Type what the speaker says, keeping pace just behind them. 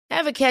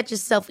Ever catch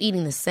yourself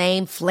eating the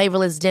same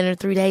flavorless dinner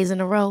 3 days in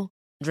a row?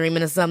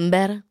 Dreaming of something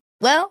better?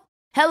 Well,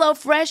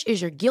 HelloFresh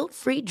is your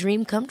guilt-free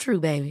dream come true,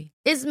 baby.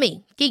 It's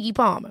me, Keke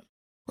Palmer.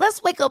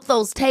 Let's wake up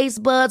those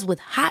taste buds with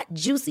hot,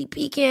 juicy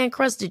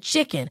pecan-crusted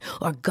chicken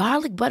or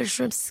garlic butter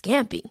shrimp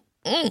scampi.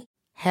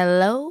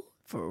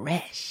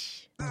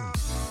 HelloFresh.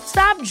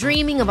 Stop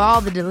dreaming of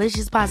all the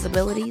delicious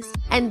possibilities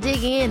and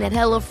dig in at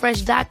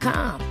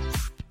HelloFresh.com.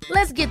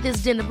 Let's get this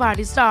dinner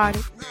party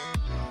started.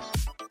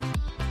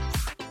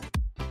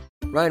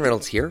 Ryan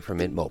Reynolds here from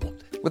Mint Mobile.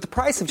 With the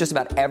price of just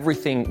about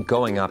everything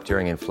going up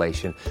during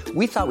inflation,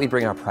 we thought we'd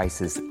bring our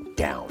prices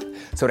down.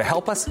 So to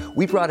help us,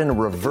 we brought in a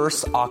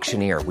reverse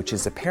auctioneer, which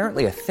is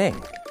apparently a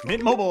thing.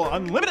 Mint Mobile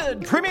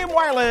Unlimited Premium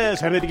Wireless.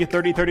 How to get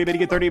 30, 30, bit to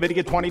get 30, bit to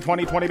get 20,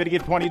 20, 20, bit to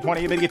get 20,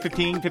 20, bit to get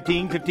 15,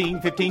 15,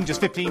 15, 15,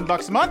 just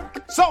 $15 a month?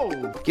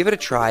 Sold! Give it a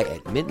try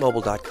at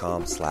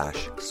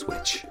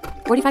mintmobile.com/switch.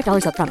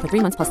 $45 up front for 3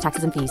 months plus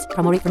taxes and fees.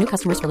 Promo rate for new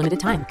customers for limited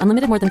time.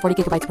 Unlimited more than 40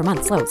 gigabytes per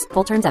month. Slows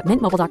full terms at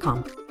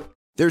mintmobile.com.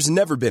 There's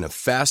never been a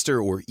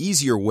faster or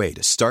easier way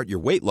to start your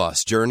weight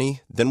loss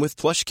journey than with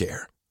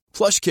PlushCare.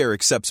 PlushCare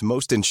accepts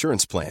most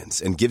insurance plans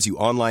and gives you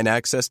online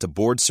access to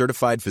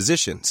board-certified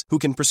physicians who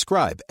can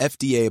prescribe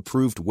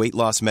FDA-approved weight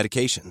loss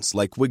medications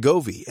like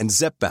Wegovy and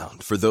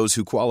Zepbound for those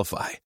who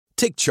qualify.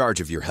 Take charge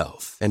of your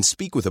health and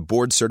speak with a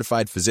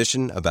board-certified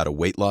physician about a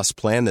weight loss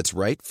plan that's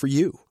right for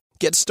you.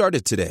 Get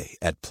started today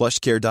at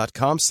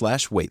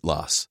plushcare.com/weight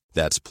loss.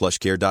 That's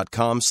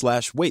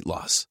plushcare.com/weight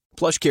loss.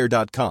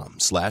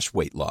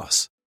 plushcare.com/weight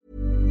loss.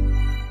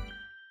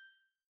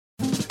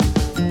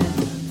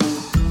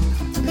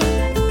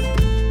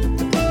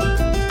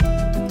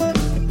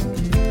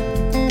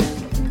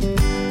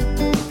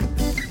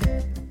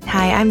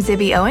 Hi, I'm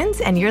Zibby Owens,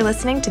 and you're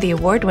listening to the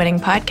award-winning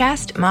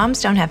podcast,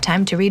 Moms Don't Have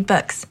Time to Read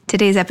Books.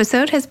 Today's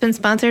episode has been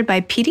sponsored by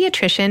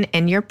Pediatrician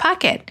in Your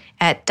Pocket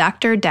at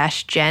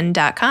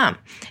dr-jen.com.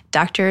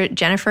 Dr.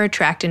 Jennifer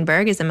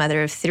Trachtenberg is a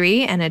mother of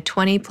 3 and a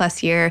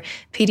 20-plus year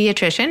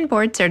pediatrician,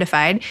 board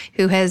certified,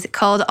 who has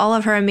culled all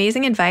of her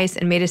amazing advice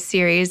and made a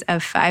series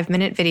of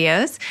 5-minute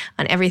videos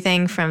on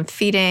everything from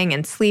feeding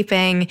and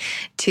sleeping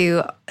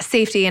to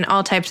safety and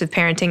all types of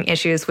parenting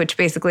issues, which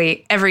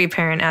basically every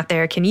parent out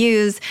there can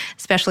use,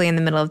 especially in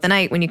the middle of the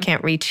night when you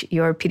can't reach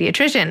your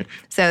pediatrician.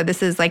 So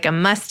this is like a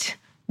must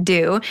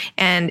do,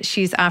 and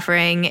she's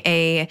offering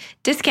a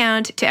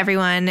discount to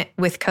everyone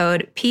with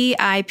code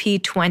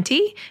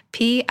PIP20.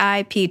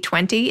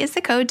 PIP20 is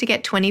the code to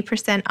get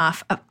 20%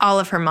 off of all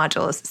of her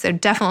modules. So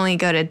definitely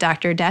go to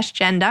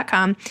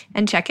dr-jen.com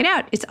and check it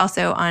out. It's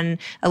also on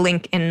a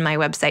link in my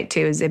website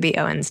too,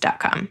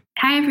 zibbyowens.com.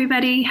 Hi,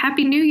 everybody.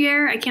 Happy New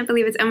Year. I can't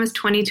believe it's almost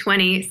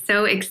 2020.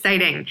 So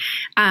exciting.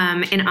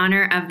 In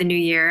honor of the new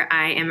year,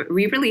 I am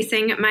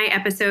re-releasing my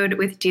episode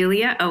with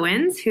Delia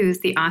Owens, who's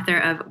the author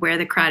of Where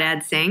the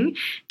Crawdads Sing.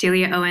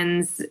 Delia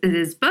Owens'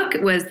 book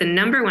was the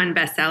 #1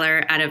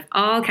 bestseller out of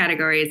all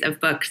categories of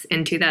books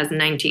in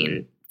 2019.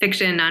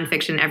 Fiction,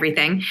 nonfiction,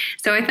 everything.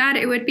 So I thought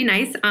it would be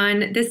nice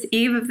on this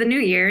eve of the new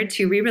year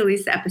to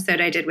re-release the episode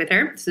I did with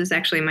her. This was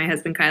actually my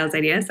husband Kyle's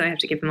idea, so I have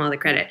to give him all the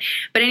credit.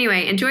 But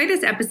anyway, enjoy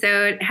this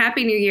episode.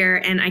 Happy New Year,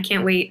 and I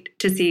can't wait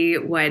to see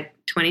what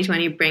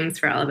 2020 brings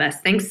for all of us.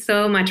 Thanks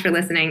so much for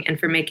listening and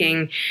for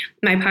making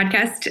my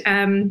podcast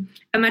a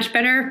much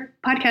better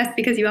podcast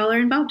because you all are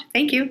involved.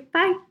 Thank you.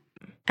 Bye.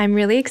 I'm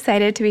really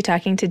excited to be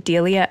talking to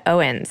Delia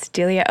Owens.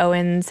 Delia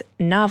Owens'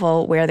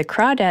 novel, Where the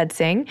Crawdads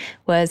Sing,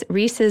 was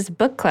Reese's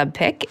book club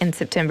pick in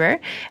September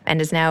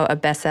and is now a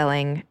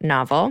best-selling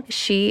novel.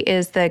 She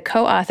is the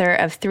co-author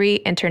of 3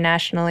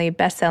 internationally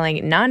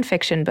best-selling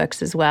nonfiction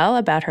books as well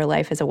about her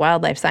life as a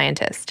wildlife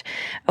scientist.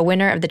 A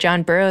winner of the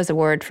John Burroughs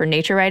Award for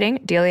Nature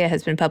Writing, Delia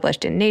has been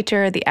published in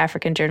Nature, the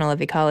African Journal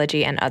of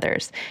Ecology, and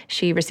others.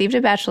 She received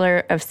a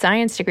Bachelor of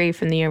Science degree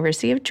from the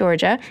University of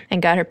Georgia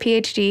and got her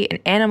PhD in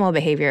animal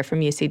behavior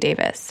from UC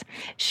Davis.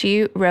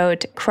 She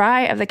wrote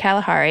Cry of the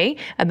Kalahari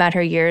about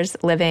her years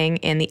living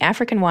in the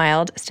African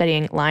wild,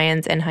 studying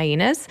lions and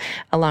hyenas,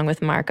 along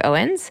with Mark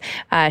Owens.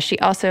 She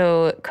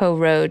also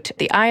co-wrote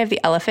The Eye of the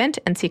Elephant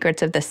and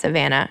Secrets of the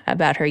Savannah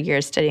about her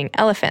years studying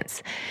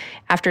elephants.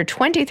 After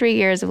 23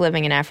 years of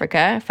living in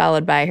Africa,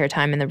 followed by her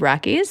time in the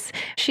Rockies,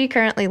 she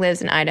currently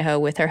lives in Idaho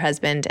with her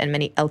husband and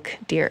many elk,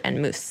 deer,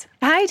 and moose.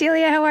 Hi,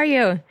 Delia. How are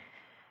you?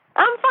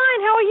 I'm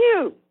fine. How are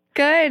you?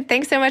 Good.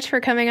 Thanks so much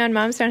for coming on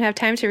Moms Don't Have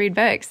Time to Read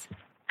Books.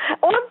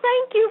 Well,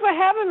 thank you for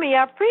having me.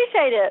 I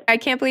appreciate it. I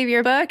can't believe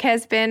your book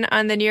has been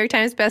on the New York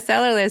Times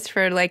bestseller list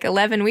for like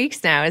 11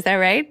 weeks now. Is that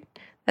right?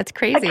 That's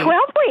crazy. 12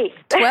 weeks.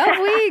 12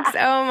 weeks.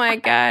 Oh, my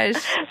gosh.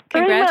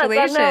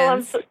 Congratulations. 3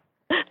 months. I know.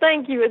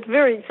 Thank you. It's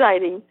very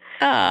exciting.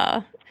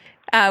 Oh.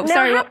 Now,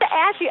 sorry.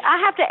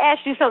 I have to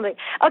ask you something.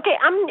 Okay,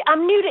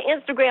 I'm new to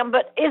Instagram,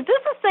 but is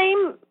this the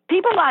same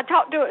people I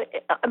talked to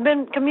have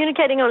been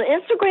communicating on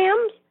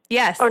Instagram?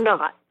 Yes. Or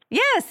not?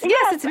 Yes,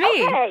 it's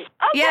me. Okay.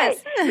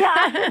 Yes.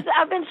 Yeah,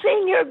 I've been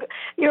seeing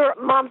your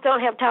Moms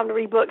Don't Have Time to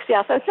Read books.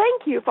 Yeah, so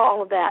thank you for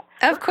all of that.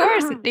 Of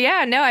course.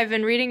 Yeah, no, I've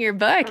been reading your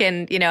book,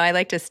 and, I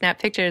like to snap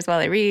pictures while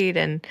I read.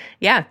 And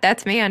yeah,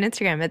 that's me on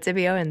Instagram at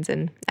Zibby Owens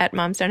and at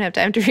Moms Don't Have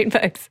Time to Read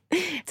books.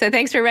 So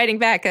thanks for writing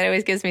back. That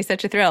always gives me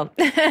such a thrill.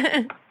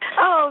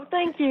 Oh,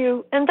 thank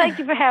you. And thank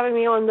you for having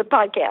me on the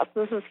podcast.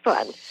 This is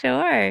fun.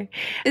 Sure.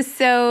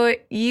 So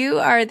you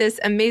are this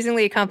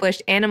amazingly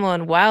accomplished animal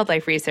and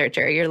wildlife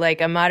researcher. You're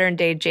like a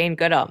modern-day Jane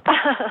Goodall.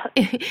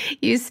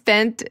 You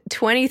spent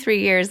 23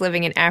 years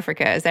living in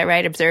Africa. Is that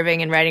right?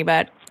 Observing and writing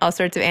about all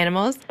sorts of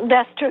animals?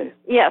 That's true.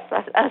 Yes,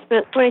 I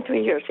spent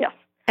 23 years, yes.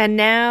 And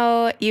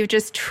now you've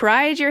just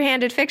tried your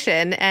hand at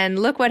fiction, and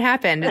look what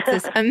happened. It's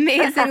this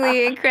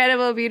amazingly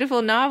incredible,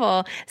 beautiful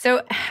novel.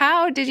 So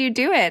how did you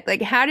do it?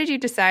 Like, how did you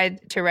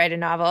decide to write a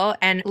novel?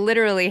 And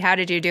literally, how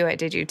did you do it?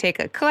 Did you take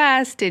a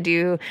class? Did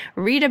you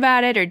read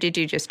about it? Or did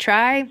you just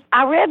try?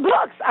 I read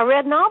books. I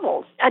read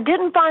novels. I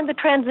didn't find the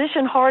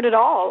transition hard at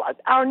all.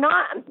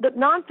 The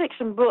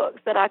nonfiction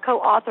books that I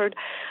co-authored,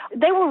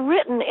 they were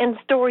written in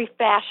story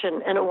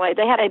fashion in a way.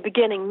 They had a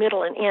beginning,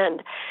 middle, and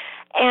end.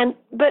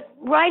 But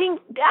writing,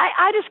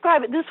 I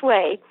describe it this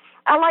way.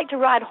 I like to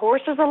ride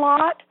horses a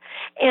lot,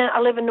 and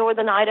I live in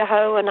northern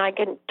Idaho, and I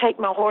can take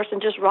my horse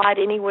and just ride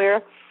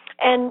anywhere.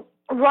 And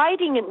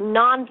writing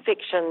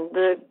nonfiction,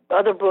 the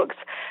other books,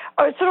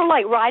 are sort of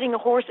like riding a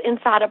horse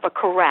inside of a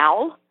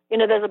corral.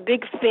 There's a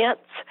big fence.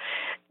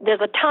 There's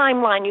a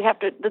timeline.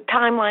 The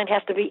timeline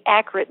has to be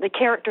accurate. The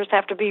characters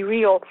have to be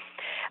real.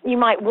 You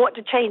might want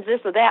to change this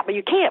or that, but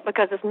you can't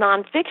because it's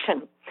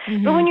nonfiction.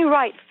 Mm-hmm. But when you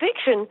write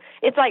fiction,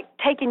 it's like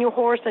taking your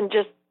horse and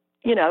just,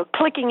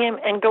 clicking him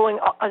and going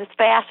as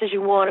fast as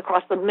you want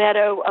across the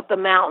meadow, up the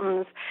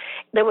mountains.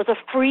 There was a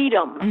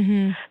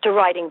freedom to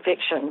writing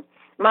fiction.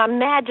 My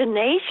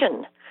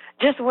imagination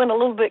just went a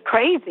little bit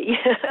crazy.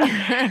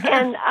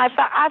 And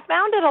I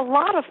found it a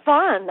lot of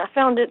fun. I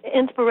found it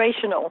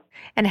inspirational.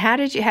 And how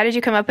did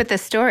you come up with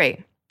this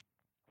story?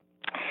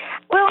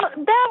 Well,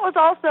 that was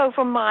also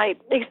from my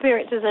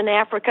experiences in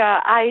Africa.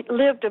 I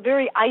lived a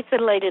very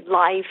isolated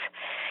life,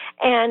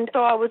 and so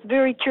I was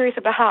very curious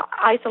about how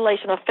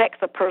isolation affects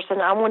a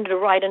person. I wanted to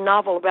write a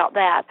novel about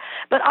that.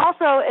 But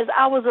also, as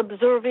I was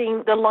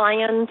observing the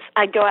lions,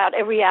 I'd go out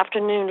every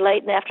afternoon,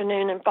 late in the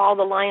afternoon, and follow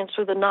the lions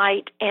through the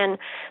night. And,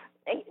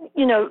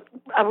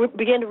 I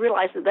began to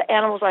realize that the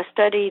animals I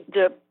studied,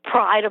 the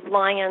pride of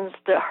lions,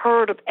 the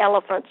herd of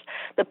elephants,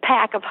 the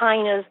pack of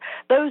hyenas,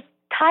 those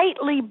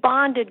tightly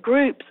bonded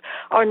groups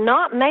are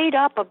not made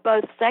up of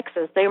both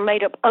sexes. They're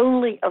made up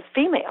only of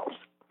females.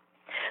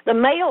 The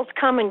males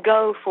come and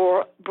go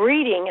for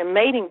breeding and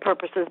mating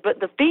purposes, but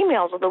the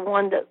females are the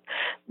ones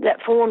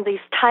that form these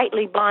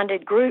tightly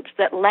bonded groups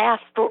that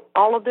last for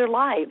all of their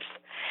lives.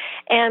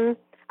 And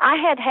I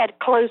had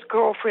close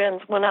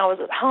girlfriends when I was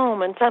at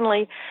home, and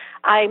suddenly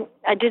I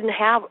didn't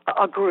have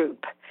a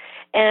group.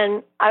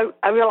 And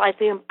I realized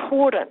the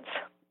importance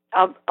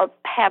of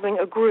having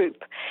a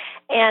group.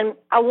 And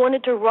I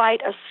wanted to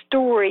write a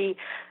story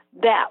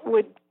that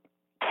would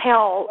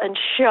tell and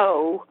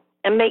show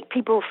and make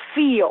people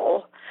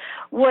feel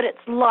what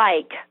it's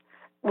like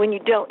when you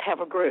don't have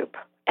a group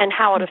and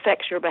how it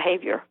affects your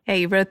behavior. Yeah,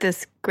 you wrote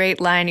this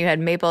great line. You had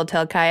Mabel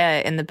tell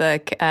Kaya in the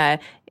book,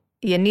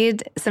 you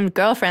need some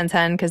girlfriends,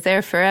 hon, because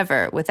they're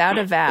forever, without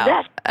a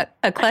vow.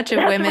 A clutch of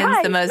women's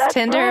right, the most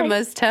tender, right.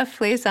 most tough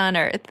place on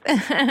earth.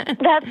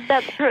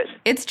 That's true.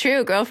 It's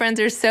true. Girlfriends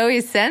are so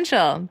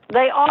essential.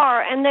 They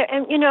are, and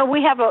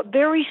we have a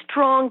very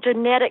strong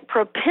genetic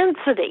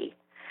propensity.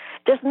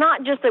 It's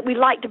not just that we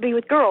like to be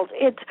with girls.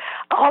 It's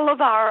all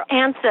of our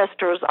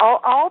ancestors,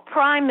 all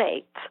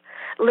primates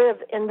live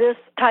in this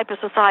type of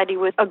society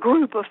with a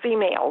group of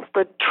females,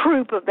 the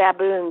troop of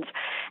baboons.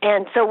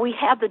 And so we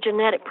have the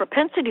genetic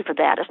propensity for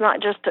that. It's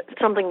not just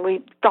something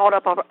we thought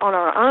up on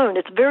our own.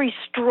 It's very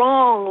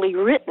strongly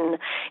written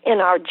in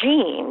our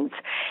genes,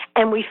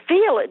 and we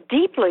feel it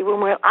deeply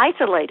when we're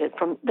isolated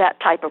from that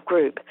type of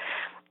group.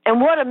 And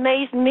what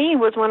amazed me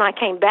was when I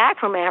came back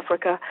from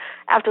Africa,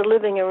 after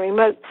living in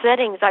remote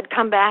settings, I'd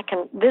come back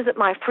and visit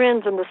my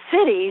friends in the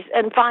cities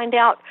and find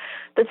out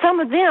that some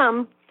of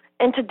them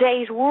in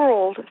today's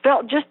world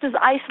felt just as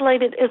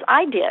isolated as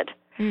I did.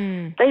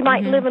 They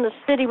might live in a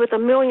city with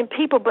 1 million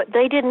people, but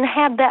they didn't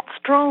have that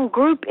strong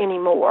group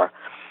anymore,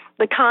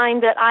 the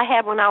kind that I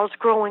had when I was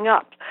growing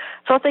up.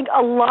 So I think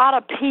a lot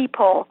of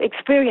people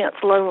experience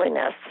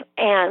loneliness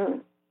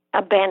and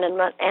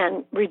abandonment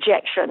and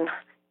rejection.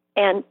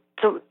 And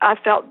so I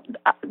felt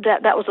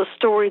that was a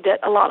story that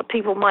a lot of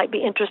people might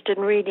be interested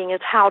in reading, is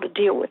how to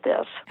deal with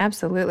this.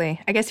 Absolutely.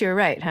 I guess you were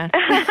right, huh?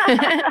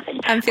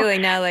 I'm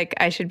feeling now like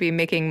I should be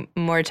making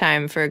more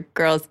time for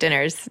girls'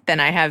 dinners than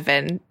I have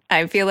been.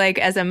 I feel like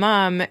as a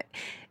mom,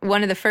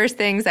 one of the first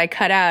things I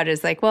cut out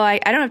is like, well, I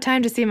don't have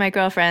time to see my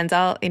girlfriends.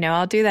 I'll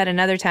do that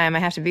another time. I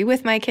have to be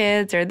with my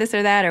kids or this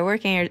or that or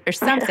working or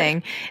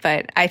something.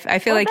 But I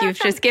feel like you've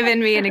just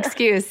given me an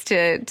excuse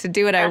to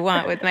do what I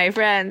want with my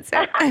friends.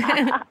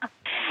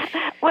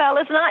 Well,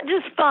 it's not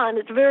just fun.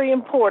 It's very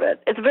important.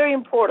 It's very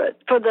important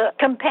for the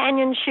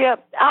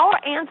companionship. Our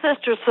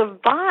ancestors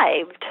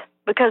survived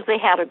because they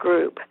had a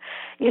group.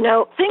 You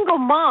know, single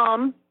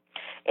mom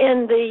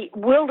in the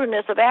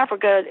wilderness of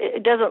Africa,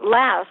 it doesn't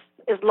last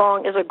as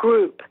long as a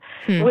group.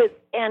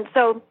 And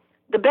so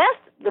the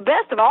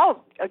best of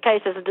all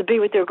cases is to be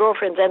with your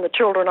girlfriends and the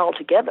children all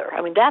together.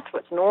 I mean, that's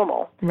what's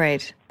normal.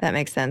 Right. That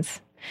makes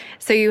sense.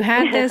 So you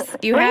had this,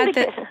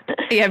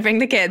 bring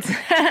the kids.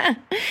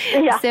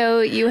 Yeah.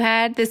 So you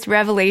had this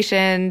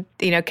revelation,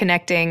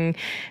 connecting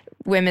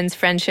women's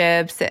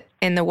friendships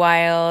in the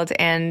wild,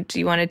 and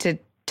you wanted to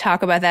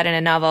talk about that in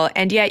a novel.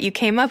 And yet you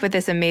came up with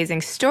this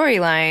amazing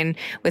storyline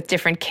with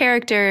different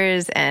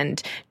characters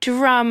and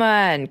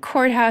drama and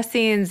courthouse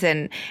scenes.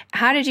 And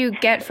how did you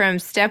get from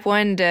step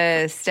 1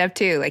 to step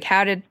 2? Like,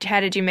 how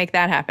did you make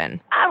that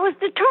happen? I was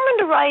determined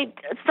to write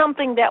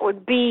something that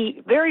would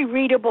be very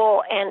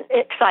readable and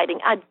exciting.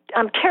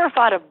 I'm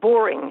terrified of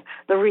boring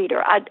the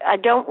reader. I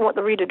don't want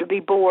the reader to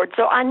be bored.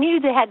 So I knew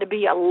there had to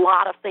be a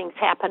lot of things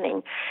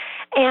happening.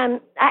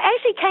 And I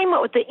actually came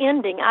up with the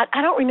ending.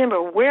 I don't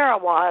remember where I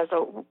was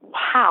or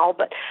how,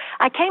 but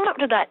I came up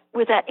to that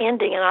with that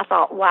ending, and I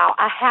thought, wow,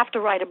 I have to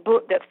write a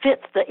book that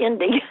fits the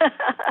ending.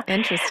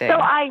 Interesting. So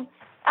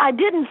I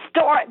didn't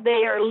start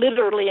there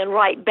literally and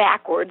write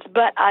backwards,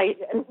 but I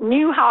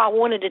knew how I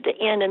wanted it to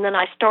end, and then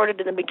I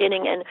started in the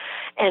beginning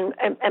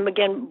and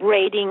began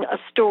braiding a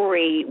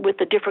story with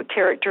the different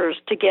characters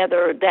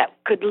together that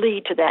could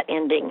lead to that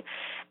ending.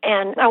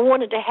 And I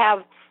wanted to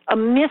have a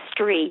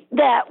mystery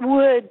that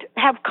would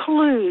have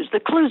clues. The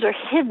clues are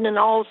hidden in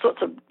all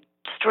sorts of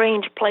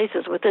strange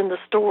places within the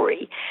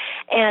story.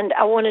 And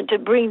I wanted to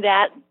bring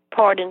that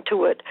part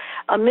into it,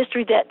 a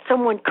mystery that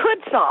someone could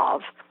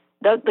solve.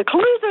 The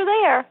clues are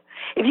there.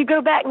 If you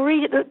go back and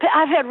read it,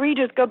 I've had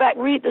readers go back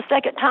and read it the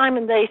second time,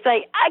 and they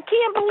say, I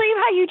can't believe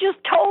how you just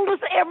told us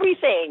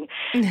everything.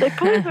 The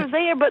clues are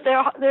there, but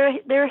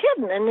they're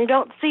hidden, and you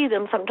don't see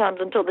them sometimes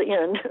until the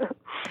end.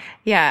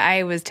 Yeah,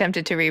 I was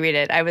tempted to reread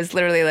it. I was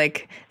literally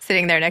like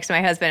sitting there next to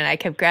my husband, and I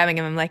kept grabbing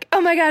him. I'm like,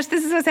 oh my gosh,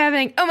 this is what's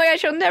happening. Oh my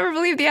gosh, you'll never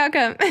believe the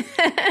outcome.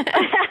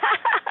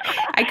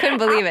 I couldn't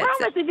believe it. I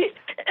promise,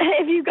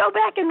 if you go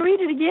back and read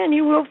it again,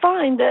 you will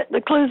find that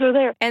the clues are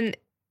there. And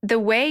the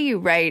way you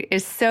write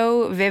is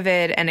so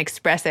vivid and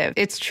expressive.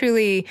 It's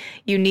truly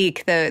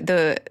unique,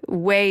 the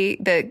way,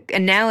 the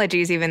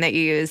analogies even that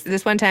you use.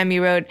 This one time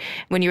you wrote,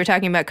 when you were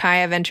talking about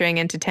Kaya venturing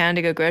into town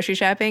to go grocery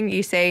shopping,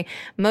 you say,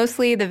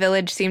 mostly the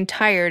village seemed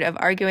tired of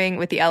arguing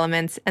with the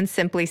elements and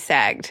simply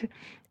sagged.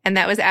 And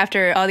that was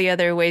after all the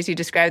other ways you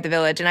described the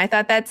village. And I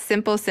thought that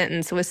simple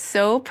sentence was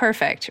so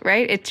perfect,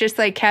 right? It just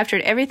like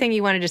captured everything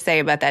you wanted to say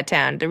about that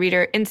town. The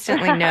reader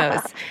instantly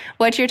knows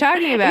what you're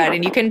talking about,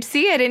 and you can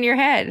see it in your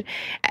head.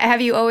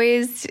 Have you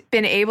always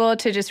been able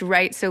to just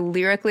write so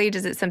lyrically?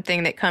 Is it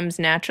something that comes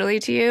naturally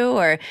to you,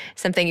 or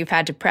something you've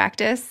had to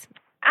practice?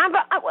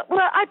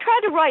 Well, I try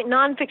to write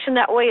nonfiction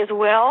that way as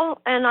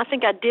well, and I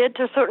think I did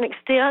to a certain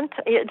extent.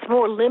 It's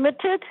more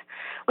limited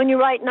when you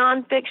write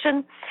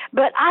nonfiction,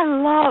 but I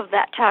love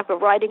that type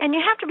of writing. And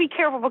you have to be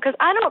careful, because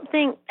I don't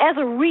think, as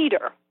a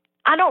reader,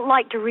 I don't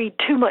like to read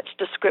too much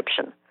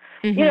description.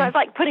 Mm-hmm. You know, it's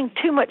like putting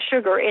too much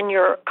sugar in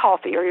your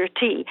coffee or your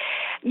tea.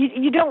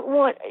 You don't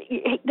want,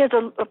 there's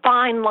a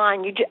fine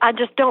line. I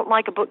just don't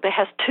like a book that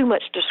has too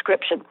much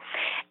description.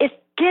 It's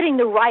getting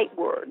the right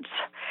words,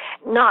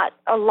 not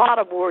a lot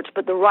of words,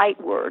 but the right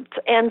words.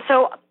 And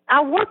so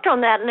I worked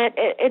on that, and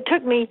it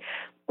took me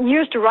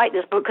years to write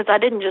this book, because I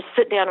didn't just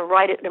sit down and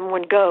write it in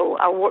one go.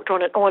 I worked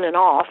on it on and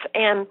off.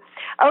 And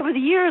over the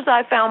years,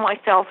 I found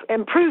myself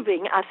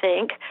improving, I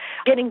think,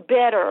 getting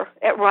better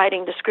at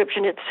writing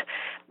description.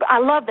 I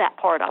love that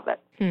part of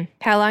it.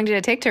 How long did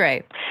it take to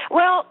write?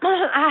 Well,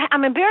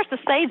 I'm embarrassed to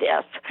say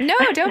this. No,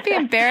 don't be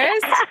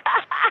embarrassed.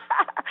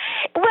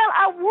 Well,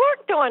 I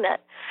worked on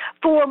it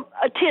for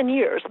 10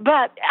 years,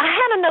 but I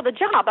had another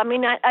job. I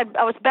mean, I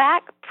was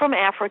back from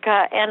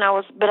Africa,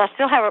 but I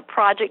still have a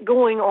project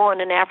going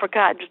on in Africa.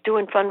 I'm just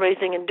doing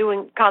fundraising and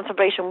doing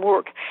conservation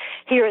work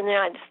here in the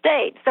United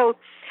States. So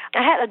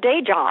I had a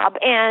day job,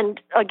 and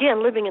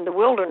again, living in the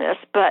wilderness,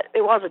 but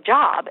it was a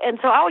job. And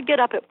so I would get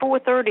up at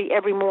 4:30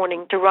 every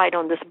morning to write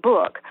on this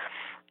book.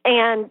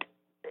 And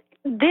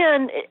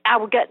then I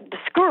would get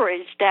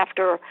discouraged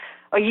after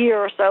a year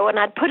or so, and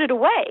I'd put it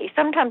away.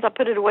 Sometimes I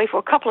put it away for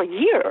a couple of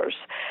years.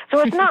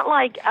 So it's not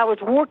like I was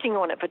working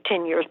on it for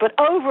 10 years, but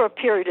over a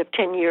period of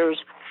 10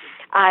 years,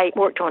 I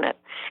worked on it.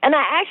 And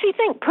I actually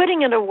think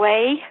putting it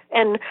away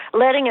and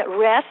letting it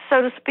rest,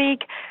 so to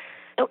speak,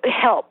 it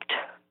helped.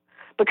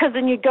 Because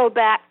then you go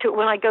back to,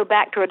 when I go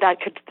back to it, I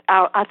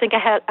think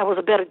I was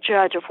a better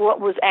judge of what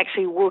was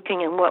actually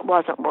working and what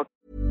wasn't working.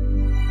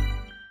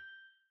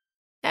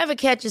 Ever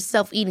catch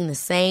yourself eating the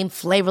same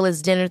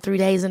flavorless dinner 3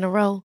 days in a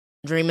row?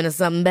 Dreaming of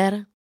something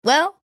better?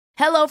 Well,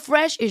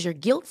 HelloFresh is your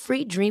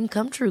guilt-free dream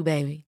come true,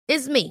 baby.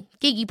 It's me,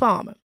 Keke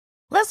Palmer.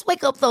 Let's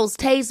wake up those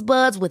taste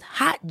buds with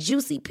hot,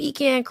 juicy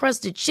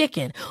pecan-crusted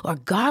chicken or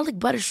garlic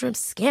butter shrimp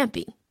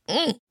scampi.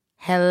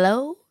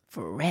 Hello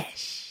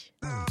Fresh.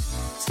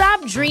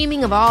 Stop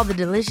dreaming of all the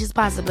delicious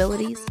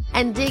possibilities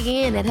and dig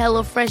in at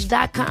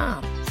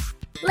HelloFresh.com.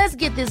 Let's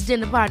get this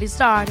dinner party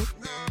started.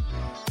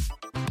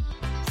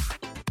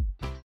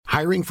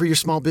 Hiring for your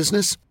small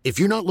business? If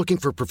you're not looking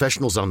for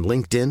professionals on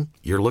LinkedIn,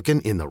 you're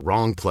looking in the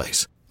wrong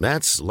place.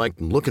 That's like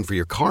looking for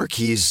your car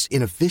keys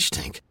in a fish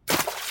tank.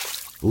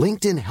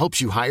 LinkedIn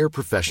helps you hire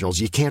professionals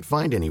you can't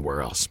find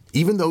anywhere else,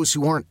 even those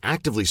who aren't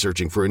actively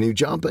searching for a new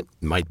job but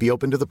might be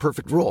open to the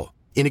perfect role.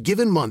 In a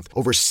given month,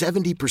 over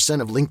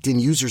 70% of LinkedIn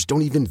users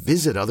don't even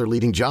visit other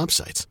leading job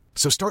sites.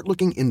 So start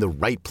looking in the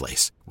right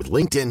place. With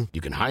LinkedIn, you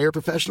can hire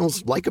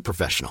professionals like a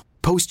professional.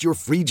 Post your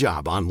free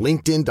job on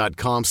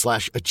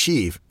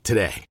linkedin.com/achieve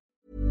today.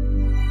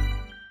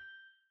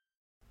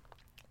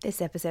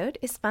 This episode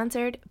is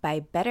sponsored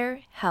by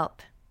BetterHelp.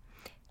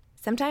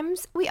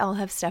 Sometimes we all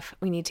have stuff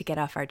we need to get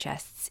off our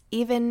chests.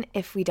 Even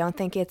if we don't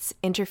think it's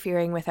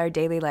interfering with our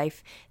daily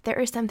life, there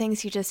are some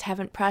things you just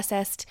haven't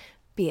processed,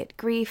 be it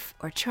grief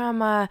or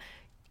trauma,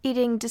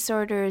 eating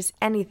disorders,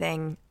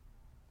 anything.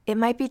 It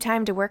might be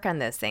time to work on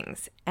those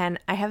things, and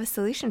I have a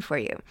solution for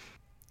you.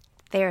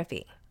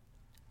 Therapy.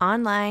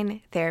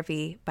 Online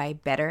therapy by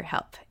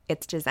BetterHelp.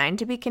 It's designed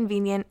to be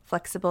convenient,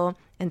 flexible,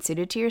 and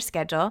suited to your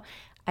schedule.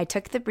 I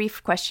took the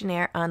brief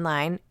questionnaire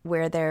online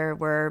where there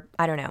were,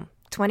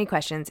 20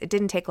 questions. It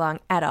didn't take long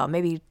at all,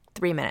 maybe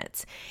 3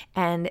 minutes.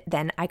 And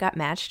then I got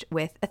matched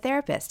with a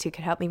therapist who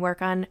could help me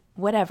work on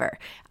whatever.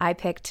 I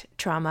picked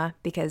trauma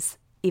because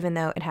even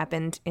though it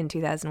happened in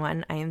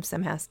 2001, I am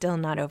somehow still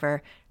not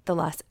over the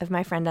loss of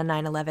my friend on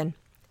 9/11.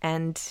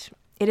 And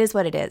it is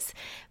what it is.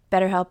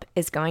 BetterHelp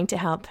is going to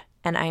help.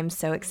 And I am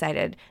so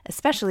excited,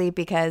 especially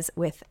because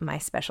with my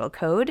special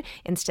code,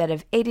 instead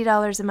of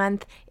 $80 a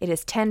month, it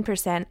is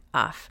 10%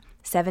 off,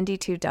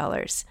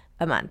 $72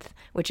 a month,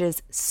 which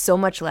is so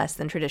much less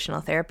than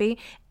traditional therapy.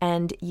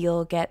 And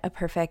you'll get a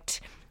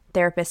perfect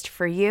therapist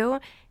for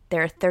you.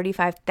 There are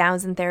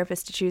 35,000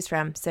 therapists to choose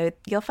from, so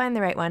you'll find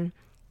the right one.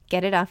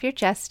 Get it off your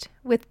chest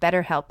with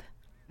BetterHelp.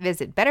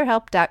 Visit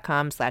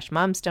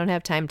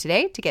BetterHelp.com/momsdon'thavetime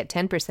today to get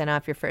 10%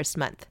 off your first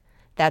month.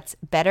 That's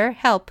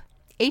BetterHelp,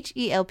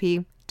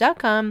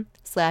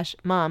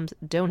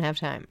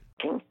 HELP.com/momsdon'thavetime.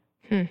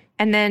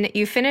 And then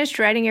you finished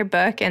writing your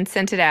book and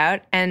sent it out.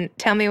 And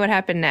tell me what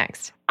happened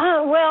next.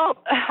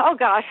 Oh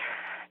gosh,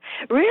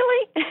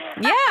 really?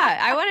 Yeah,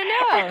 I want to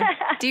know.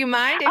 Do you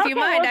mind? If you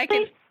mind,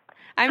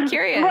 I'm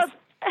curious.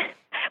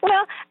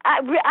 Well,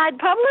 I'd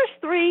published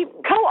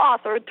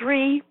co-authored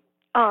three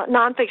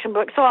nonfiction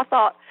books, so I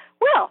thought,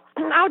 well,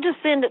 I'll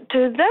just send it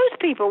to those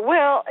people.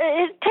 Well,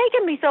 it's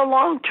taken me so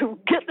long to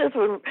get this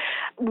one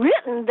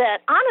written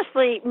that,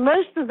 honestly,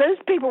 most of those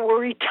people were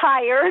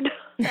retired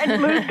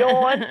and moved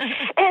on.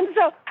 And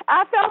so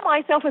I found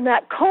myself in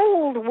that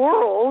cold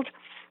world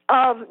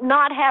of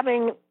not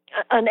having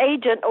an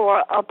agent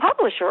or a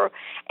publisher.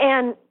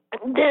 And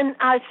then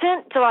I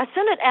sent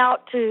it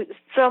out to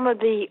some of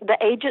the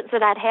agents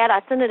that I'd had.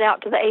 I sent it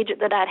out to the agent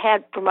that I'd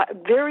had for my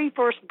very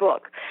first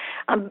book,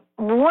 a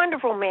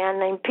wonderful man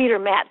named Peter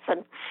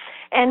Matson.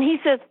 And he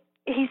said,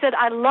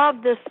 I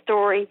love this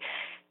story.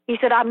 He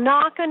said, I'm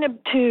not going to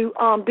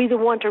be the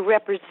one to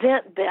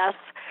represent this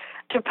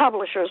to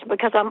publishers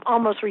because I'm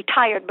almost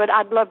retired, but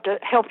I'd love to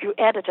help you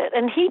edit it.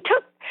 And he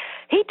took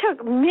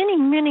many,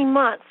 many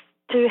months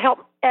to help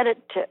edit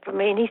it for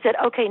me. And he said,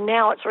 okay,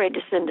 now it's ready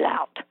to send it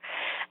out.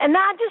 And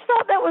I just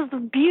thought that was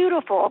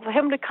beautiful for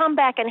him to come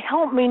back and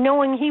help me,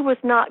 knowing he was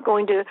not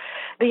going to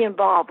be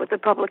involved with the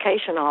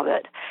publication of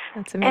it.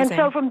 That's amazing. And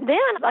so from then,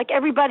 like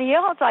everybody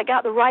else, I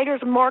got the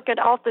writer's market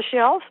off the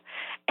shelf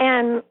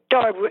and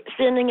started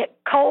sending it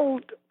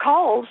cold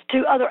calls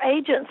to other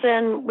agents.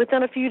 And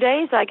within a few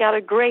days, I got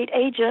a great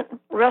agent,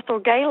 Russell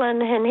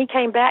Galen, and he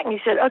came back and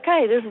he said,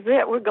 okay, this is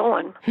it, we're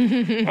going.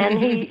 And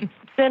he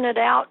sent it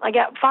out. I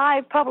got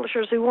 5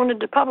 publishers who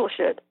wanted to publish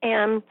it.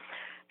 And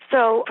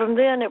so from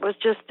then it was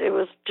just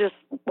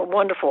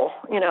wonderful.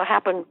 It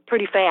happened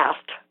pretty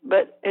fast,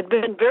 but it'd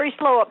been very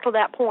slow up to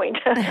that point.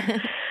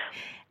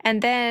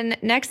 And then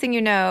next thing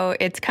you know,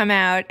 it's come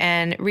out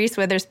and Reese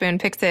Witherspoon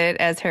picks it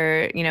as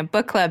her,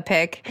 book club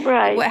pick.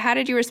 Right. How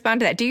did you respond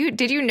to that?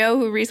 Did you know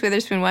who Reese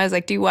Witherspoon was?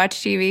 Like, do you watch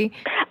TV?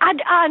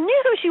 I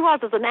knew who she was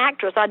as an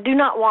actress. I do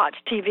not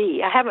watch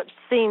TV. I haven't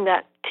seen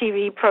that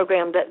TV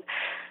program that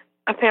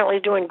apparently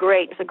is doing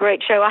great. It's a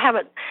great show. I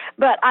haven't,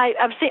 but I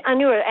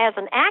knew her as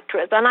an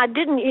actress, and I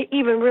didn't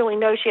even really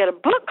know she had a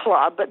book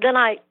club. But then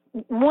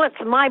once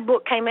my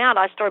book came out,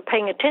 I started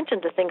paying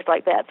attention to things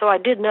like that. So I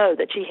did know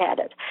that she had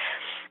it.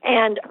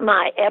 And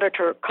my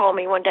editor called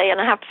me one day, and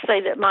I have to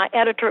say that my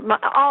editor,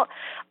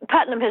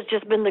 Putnam has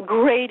just been the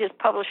greatest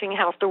publishing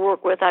house to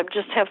work with. I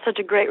just have such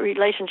a great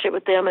relationship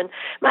with them. And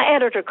my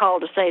editor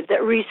called to say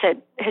that Reese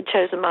had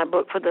chosen my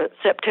book for the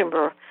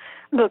September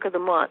book of the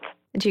month.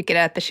 Did you get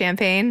out the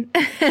champagne?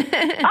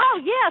 Oh,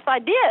 yes, I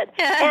did.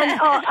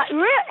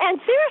 And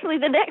seriously,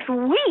 the next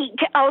week,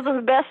 I was on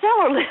the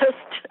bestseller list.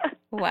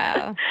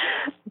 Wow.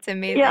 It's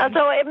amazing. Yeah,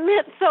 so it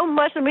meant so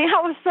much to me.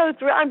 I was so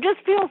thrilled. I just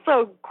feel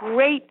so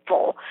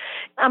grateful.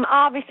 I'm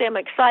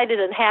excited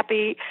and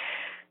happy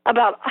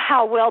about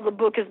how well the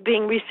book is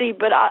being received,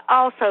 but I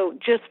also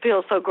just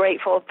feel so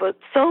grateful for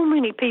so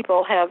many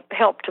people have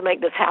helped to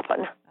make this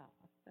happen.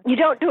 You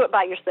don't do it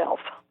by yourself.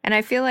 And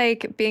I feel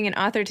like being an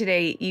author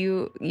today,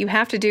 you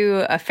have to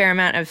do a fair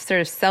amount of sort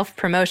of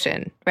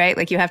self-promotion, right?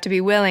 Like you have to be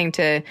willing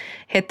to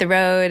hit the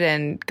road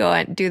and go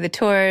and do the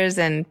tours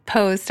and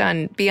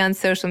be on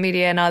social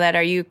media and all that.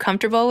 Are you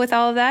comfortable with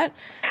all of that?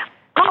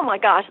 Oh my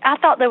gosh,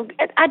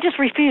 I just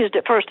refused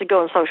at first to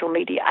go on social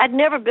media. I'd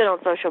never been on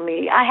social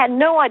media. I had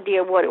no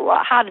idea what it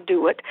was, how to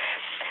do it.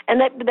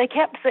 And they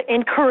kept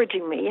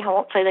encouraging me. I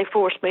won't say they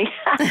forced me.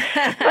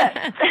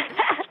 But,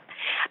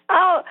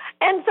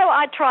 and so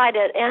I tried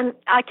it, and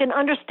I can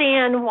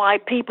understand why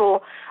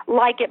people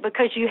like it,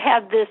 because you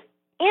have this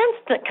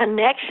instant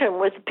connection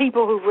with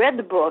people who've read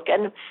the book.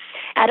 And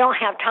I don't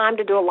have time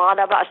to do a lot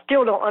of it. I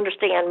still don't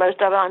understand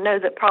most of it. I know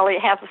that probably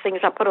half the things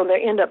I put on there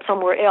end up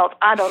somewhere else.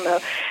 I don't know.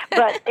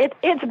 But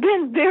it's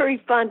been very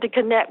fun to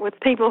connect with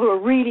people who are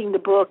reading the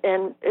book,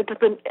 and it's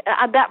been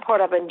that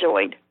part I've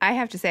enjoyed. I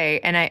have to say,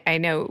 and I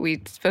know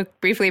we spoke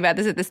briefly about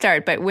this at the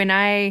start, but when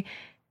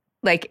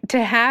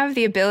to have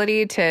the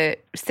ability to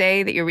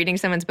say that you're reading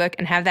someone's book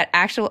and have that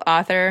actual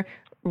author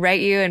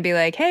write you and be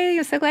like, hey,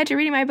 I'm so glad you're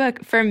reading my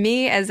book. For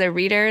me as a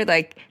reader,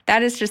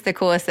 that is just the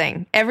coolest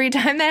thing. Every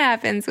time that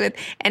happens with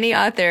any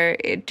author,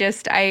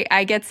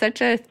 I get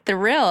such a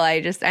thrill.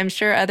 I'm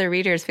sure other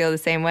readers feel the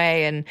same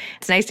way. And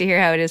it's nice to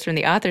hear how it is from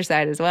the author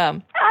side as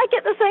well. I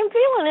get the same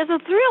feeling. It's a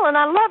thrill. And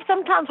I love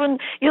sometimes when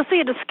you'll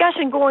see a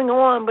discussion going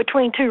on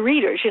between two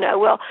readers,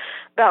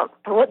 about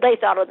what they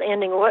thought of the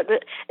ending,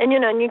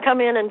 and you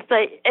come in and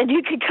say, and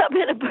you can come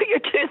in and put your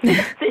 2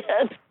 cents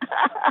in.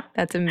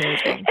 That's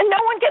amazing. And no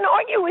one can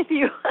argue with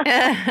you.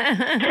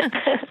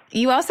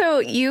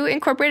 You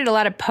incorporated a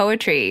lot of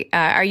poetry.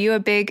 Are you a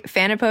big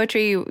fan of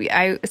poetry?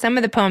 Some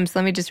of the poems,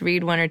 let me just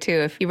read one or two.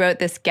 If you wrote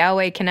this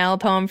Galway Canal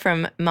poem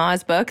from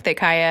Ma's book that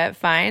Kaya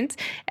finds,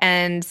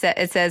 and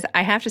it says,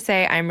 I have to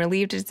say, I'm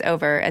relieved it's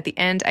over. At the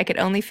end, I could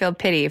only feel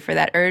pity for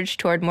that urge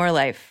toward more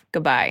life.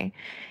 Goodbye.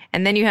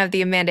 And then you have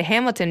the Amanda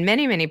Hamilton,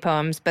 many, many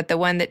poems, but the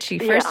one that she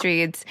first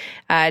reads,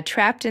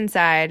 trapped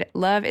inside,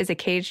 love is a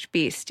caged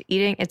beast,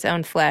 eating its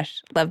own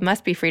flesh. Love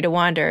must be free to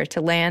wander,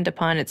 to land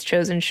upon its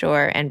chosen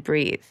shore and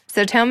breathe.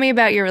 So tell me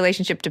about your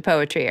relationship to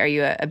poetry. Are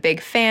you a big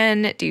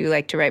fan? Do you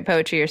like to write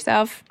poetry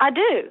yourself? I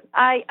do.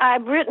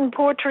 I've written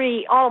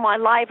poetry all my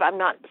life. I'm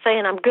not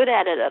saying I'm good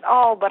at it at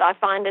all, but I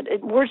find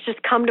words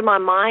just come to my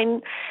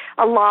mind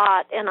a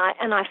lot, and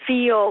I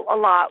feel a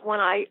lot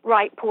when I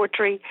write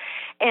poetry.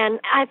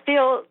 And I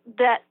feel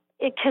that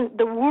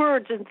the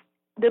words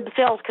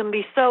themselves can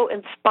be so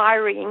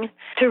inspiring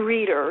to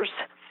readers.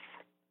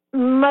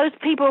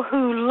 Most people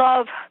who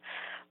love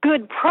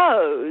good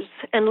prose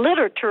and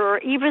literature,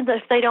 even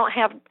if they don't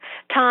have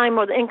time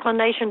or the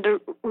inclination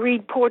to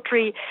read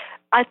poetry,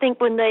 I think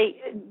when they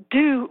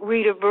do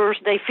read a verse,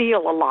 they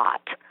feel a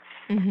lot.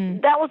 Mm-hmm.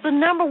 That was the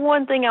number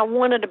one thing I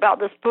wanted about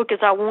this book, is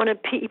I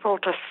wanted people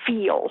to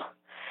feel.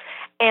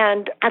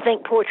 And I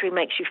think poetry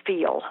makes you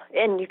feel.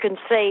 And you can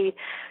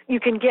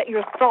get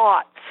your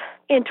thoughts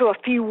into a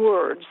few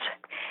words.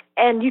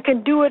 And you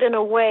can do it in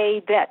a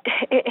way that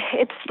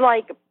it's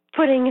like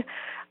putting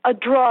a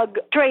drug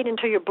straight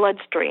into your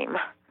bloodstream.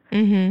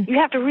 Mm-hmm. You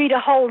have to read a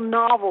whole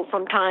novel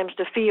sometimes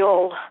to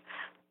feel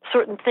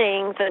certain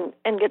things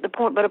and get the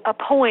point. But a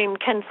poem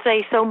can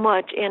say so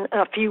much in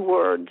a few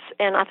words,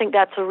 and I think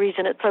that's the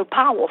reason it's so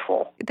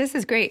powerful. This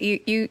is great.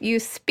 You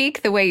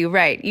speak the way you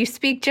write. You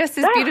speak just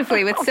as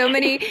beautifully with so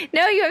many.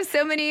 No, you have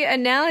so many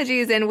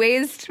analogies and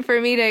ways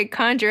for me to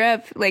conjure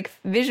up,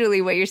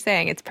 visually, what you're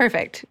saying. It's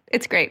perfect.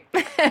 It's great.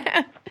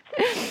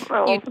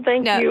 Oh,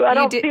 thank you. I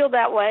don't feel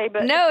that way,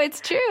 but no,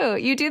 it's true.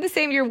 You do the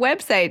same. Your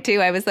website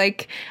too. I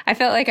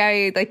felt like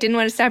I didn't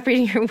want to stop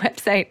reading your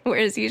website,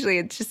 whereas usually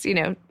it's just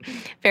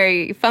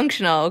very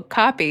functional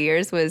copy.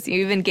 Yours was,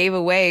 you even gave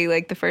away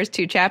the first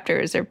 2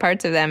 chapters or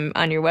parts of them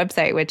on your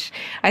website, which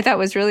I thought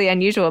was really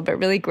unusual but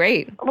really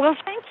great. Well,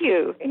 thank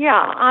you.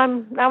 Yeah, I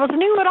was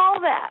new at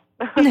all that.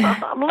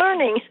 I'm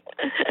learning.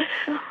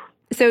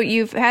 So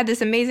you've had this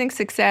amazing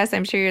success.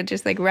 I'm sure you're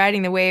just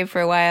riding the wave for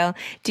a while.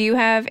 Do you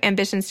have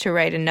ambitions to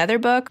write another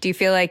book? Do you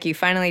feel like you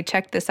finally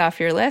checked this off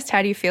your list?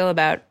 How do you feel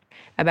about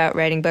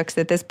writing books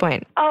at this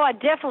point? Oh,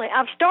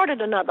 I've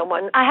started another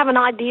one. I have an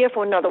idea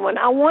for another one.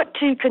 I want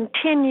to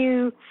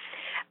continue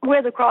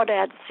Where the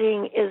Crawdads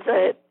Sing.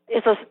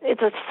 It's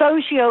a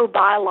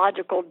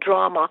socio-biological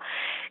drama.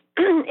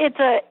 It's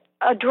a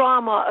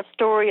drama, a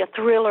story, a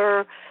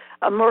thriller,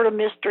 a murder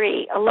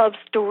mystery, a love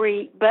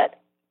story, but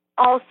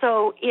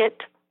also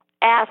it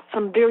asks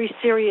some very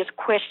serious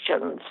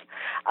questions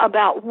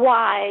about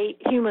why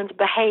humans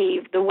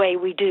behave the way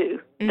we do.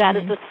 Mm-hmm. That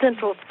is the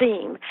central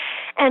theme.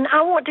 And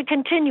I want to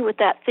continue with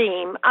that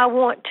theme. I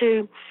want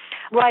to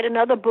write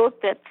another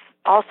book that's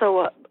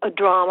also a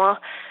drama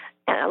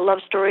and a love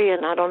story,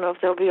 and I don't know if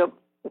there'll be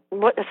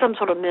some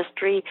sort of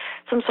mystery,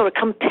 some sort of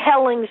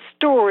compelling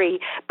story,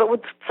 but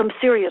with some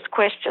serious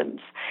questions.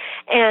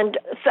 And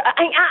so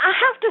I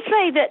have to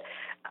say that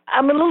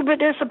I'm a little bit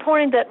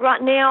disappointed that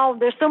right now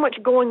there's so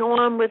much going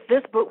on with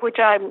this book, which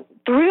I'm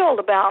thrilled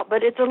about,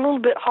 but it's a little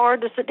bit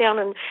hard to sit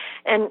down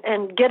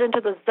and get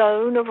into the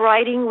zone of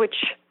writing, which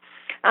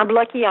I'm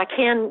lucky I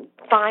can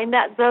find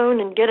that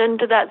zone and get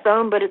into that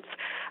zone, but it's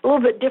a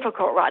little bit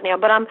difficult right now.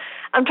 But I'm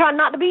trying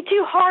not to be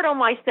too hard on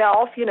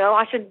myself.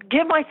 I should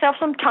give myself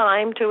some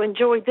time to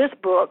enjoy this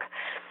book,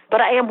 but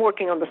I am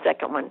working on the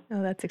second one.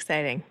 Oh, that's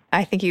exciting.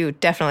 I think you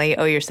definitely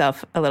owe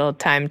yourself a little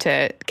time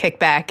to kick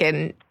back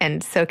and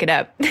soak it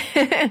up.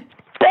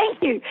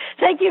 Thank you.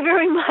 Thank you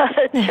very much.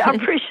 I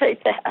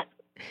appreciate that.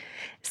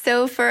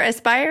 So for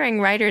aspiring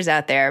writers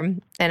out there,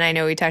 and I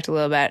know we talked a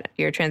little about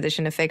your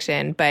transition to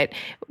fiction, but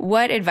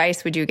what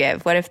advice would you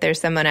give? What if there's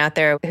someone out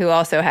there who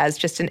also has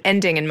just an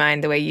ending in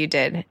mind the way you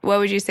did? What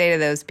would you say to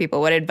those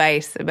people? What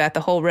advice about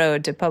the whole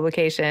road to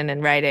publication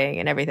and writing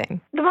and everything?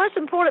 The most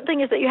important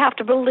thing is that you have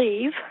to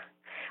believe.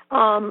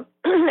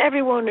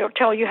 Everyone will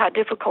tell you how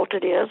difficult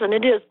it is, and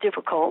it is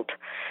difficult.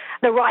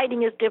 The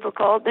writing is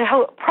difficult. The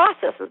whole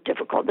process is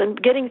difficult, and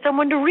getting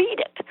someone to read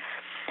it.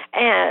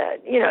 And,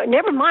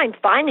 never mind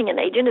finding an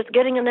agent, it's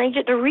getting an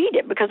agent to read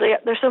it, because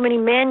there's so many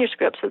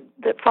manuscripts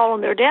that fall on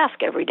their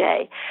desk every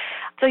day.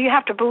 So you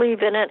have to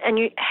believe in it, and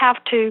you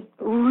have to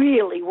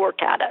really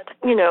work at it.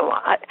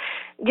 I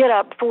get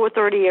up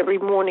 4:30 every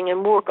morning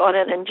and work on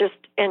it, and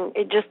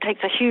it just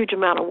takes a huge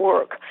amount of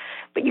work.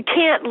 But you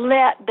can't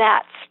let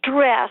that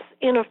stress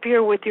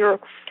interfere with your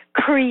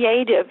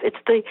creative.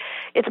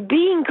 It's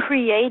being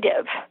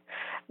creative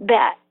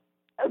that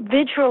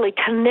eventually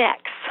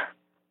connects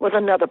with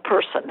another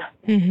person.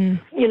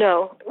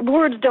 Mm-hmm.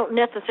 Words don't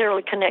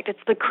necessarily connect.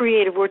 It's the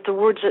creative words, the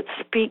words that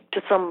speak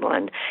to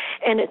someone.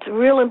 And it's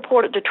real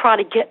important to try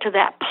to get to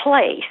that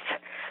place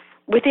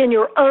within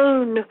your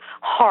own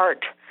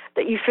heart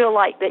that you feel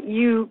like that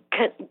you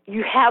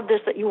have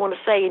this that you want to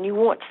say, and you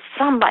want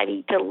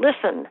somebody to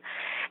listen.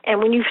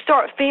 And when you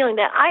start feeling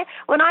that,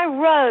 when I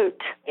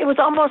wrote, it was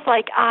almost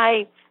like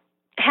I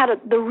had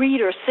the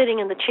reader sitting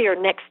in the chair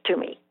next to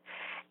me.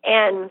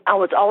 And I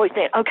was always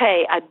saying,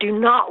 okay, I do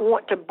not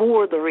want to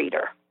bore the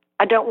reader.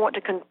 I don't want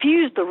to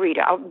confuse the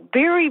reader. I'm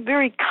very,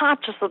 very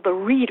conscious of the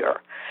reader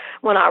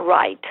when I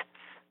write.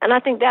 And I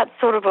think that's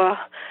sort of a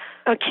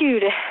cue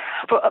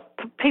for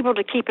people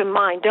to keep in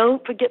mind.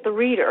 Don't forget the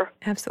reader.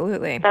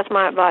 Absolutely. That's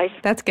my advice.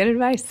 That's good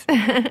advice.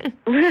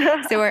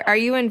 So are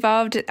you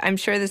involved? I'm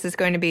sure this is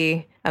going to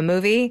be a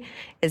movie.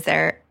 Is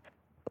there...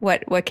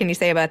 What can you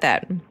say about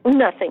that?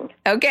 Nothing.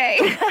 Okay.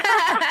 All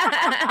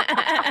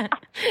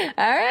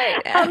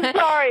right. I'm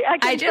sorry.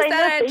 I just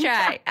thought I'd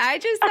try. I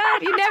just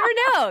thought you never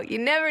know. You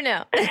never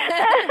know.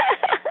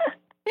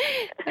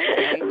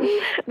 Okay.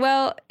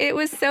 Well, it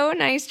was so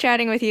nice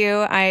chatting with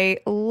you. I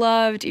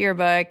loved your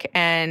book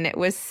and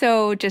was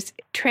so just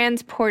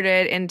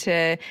transported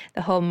into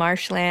the whole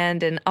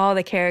marshland and all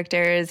the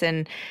characters.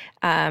 And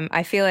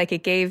I feel like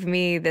it gave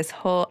me this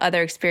whole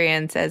other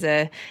experience as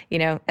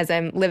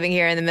I'm living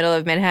here in the middle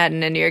of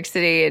Manhattan and New York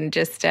City, and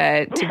just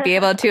to be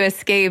able to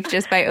escape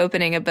just by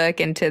opening a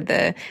book into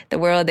the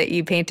world that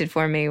you painted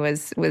for me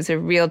was a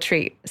real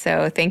treat.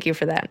 So thank you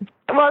for that.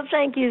 Well,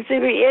 thank you,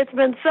 Zibby. It's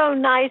been so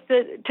nice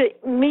to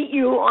meet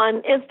you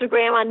on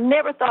Instagram. I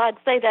never thought I'd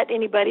say that to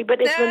anybody,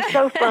 but it's been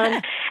so fun.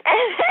 And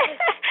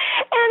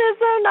it's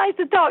so nice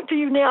to talk to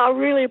you now. I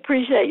really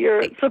appreciate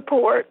your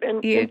support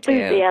and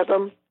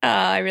enthusiasm. Too. Oh,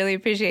 I really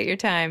appreciate your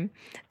time.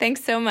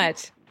 Thanks so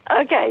much.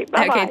 Okay,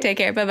 bye-bye. Okay, take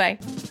care. Bye-bye.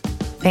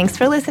 Thanks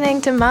for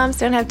listening to Moms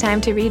Don't Have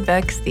Time to Read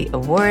Books, the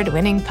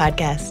award-winning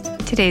podcast.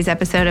 Today's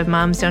episode of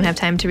Moms Don't Have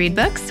Time to Read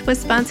Books was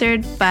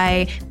sponsored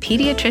by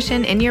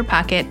Pediatrician in Your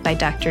Pocket by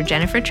Dr.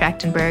 Jennifer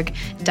Trachtenberg,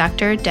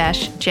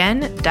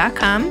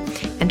 dr-jen.com.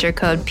 Enter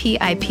code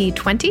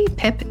PIP20,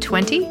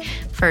 PIP20,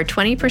 for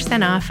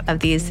 20% off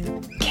of these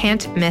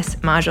can't-miss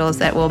modules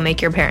that will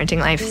make your parenting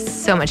life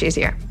so much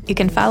easier. You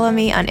can follow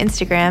me on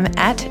Instagram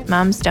at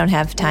Moms Don't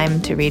Have Time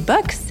to Read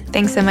Books.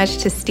 Thanks so much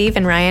to Steve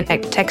and Ryan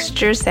at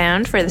Texture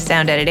Sound for the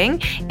sound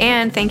editing.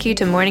 And thank you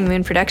to Morning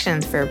Moon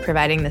Productions for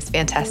providing this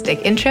fantastic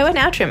intro and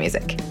outro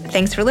music.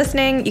 Thanks for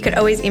listening. You could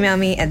always email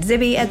me at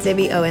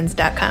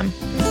zibby@zibbyowens.com.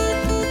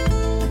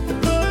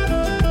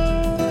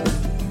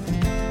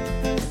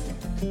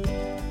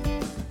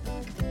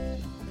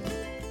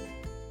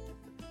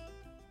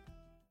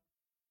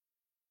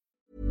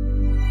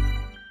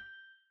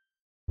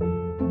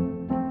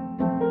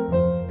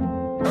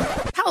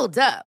 Hold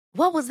up.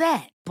 What was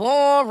that?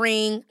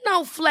 Boring.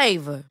 No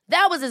flavor.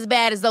 That was as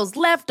bad as those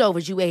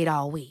leftovers you ate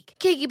all week.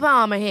 Keke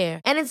Palmer here.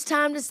 And it's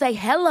time to say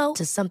hello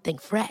to something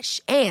fresh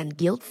and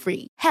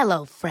guilt-free.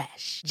 Hello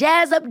Fresh.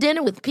 Jazz up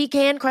dinner with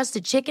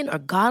pecan-crusted chicken or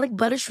garlic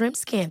butter shrimp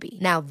scampi.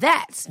 Now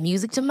that's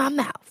music to my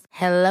mouth.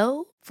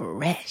 Hello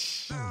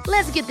Fresh.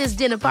 Let's get this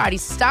dinner party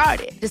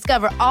started.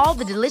 Discover all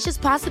the delicious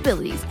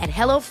possibilities at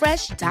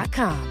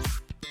HelloFresh.com.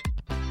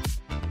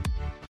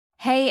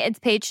 Hey, it's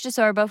Paige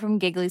DeSorbo from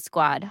Giggly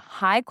Squad.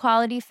 High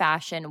quality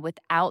fashion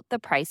without the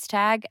price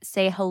tag.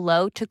 Say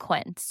hello to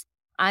Quince.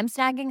 I'm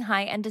snagging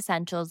high-end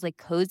essentials like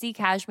cozy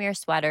cashmere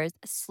sweaters,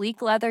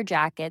 sleek leather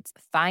jackets,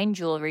 fine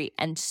jewelry,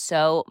 and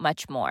so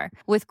much more.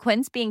 With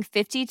Quince being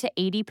 50 to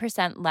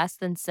 80% less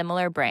than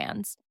similar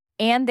brands.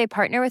 And they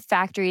partner with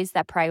factories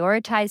that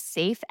prioritize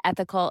safe,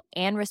 ethical,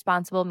 and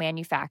responsible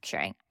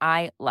manufacturing.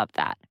 I love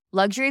that.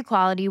 Luxury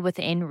quality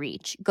within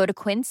reach. Go to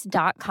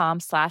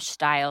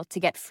quince.com/style to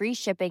get free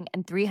shipping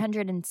and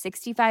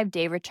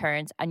 365-day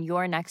returns on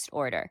your next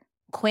order.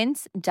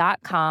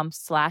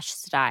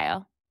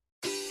 Quince.com/style.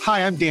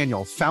 Hi, I'm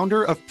Daniel,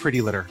 founder of Pretty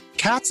Litter.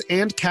 Cats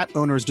and cat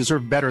owners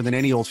deserve better than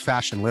any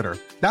old-fashioned litter.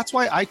 That's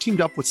why I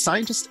teamed up with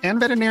scientists and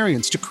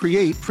veterinarians to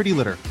create Pretty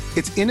Litter.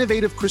 Its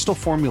innovative crystal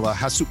formula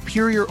has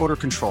superior odor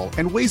control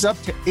and weighs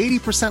up to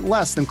 80%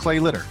 less than clay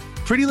litter.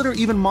 Pretty Litter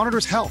even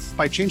monitors health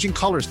by changing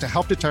colors to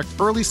help detect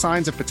early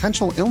signs of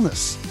potential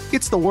illness.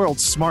 It's the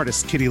world's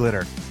smartest kitty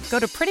litter. Go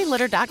to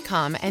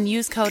prettylitter.com and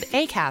use code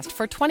ACAST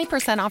for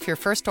 20% off your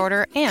first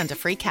order and a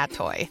free cat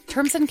toy.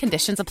 Terms and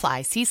conditions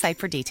apply. See site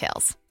for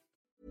details.